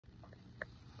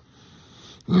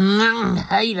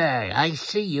Hey there, I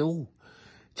see you.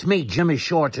 It's me, Jimmy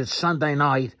Shorts. It's Sunday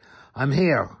night. I'm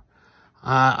here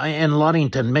in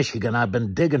Ludington, Michigan. I've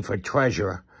been digging for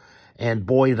treasure, and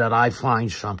boy, did I find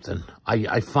something.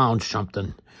 I found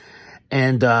something.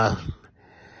 And all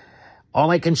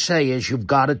I can say is you've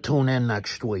got to tune in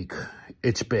next week.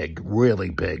 It's big, really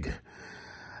big.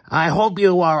 I hope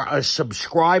you are a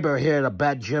subscriber here to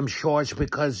Bet Jim Shorts,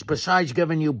 because besides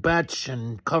giving you bets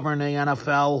and covering the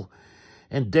NFL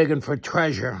and digging for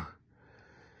treasure,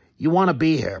 you want to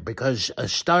be here, because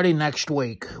starting next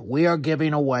week, we are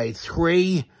giving away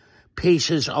 3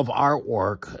 pieces of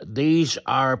artwork. These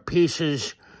are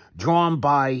pieces drawn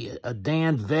by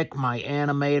Dan Vick, my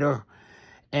animator,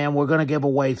 and we're going to give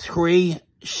away 3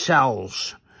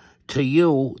 cells to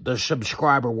you, the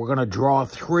subscriber. We're going to draw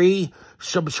 3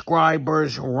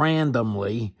 subscribers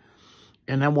randomly,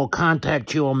 and then we'll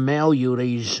contact you and mail you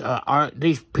these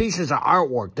pieces of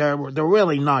artwork. They're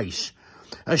really nice,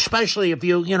 especially if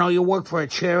you work for a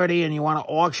charity and you want to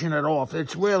auction it off.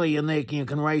 It's really unique, and you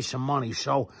can raise some money.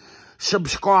 So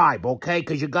subscribe, okay?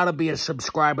 Because you got to be a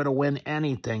subscriber to win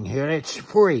anything here. It's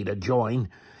free to join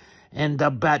and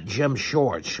Bet Jim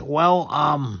Shorts.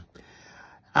 Well,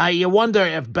 you wonder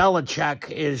if Belichick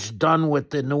is done with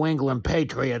the New England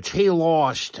Patriots. He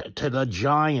lost to the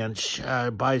Giants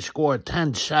by a score of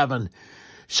 10-7.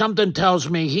 Something tells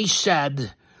me he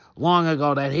said long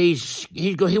ago that he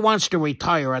wants to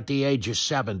retire at the age of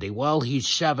 70. Well, he's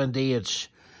 70.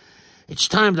 It's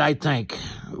time to, I think,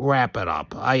 wrap it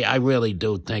up. I really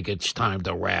do think it's time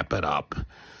to wrap it up.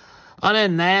 Other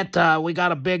than that, we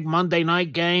got a big Monday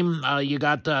night game. You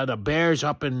got the Bears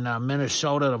up in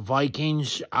Minnesota, the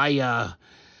Vikings. I'll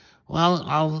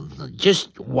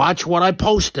just watch what I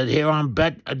posted here on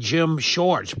Bet Jim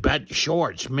Shorts, Bet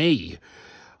Shorts, me.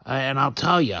 And I'll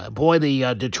tell you, boy,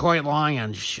 the Detroit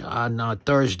Lions on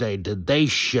Thursday, did they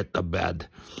shit the bed.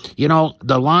 You know,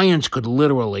 the Lions could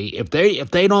literally, if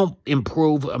they don't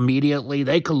improve immediately,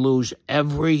 they could lose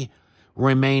every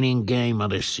remaining game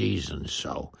of the season.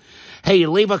 So, hey,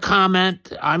 leave a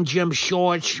comment. I'm Jim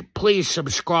Shorts. Please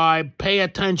subscribe. Pay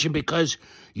attention, because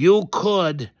you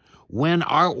could win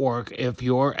artwork if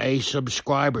you're a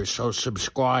subscriber. So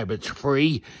subscribe. It's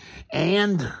free.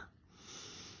 And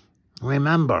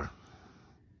remember,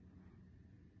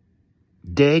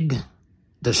 dig,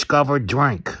 discover,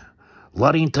 drink.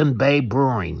 Ludington Bay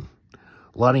Brewery,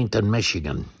 Ludington,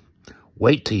 Michigan.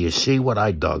 Wait till you see what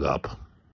I dug up.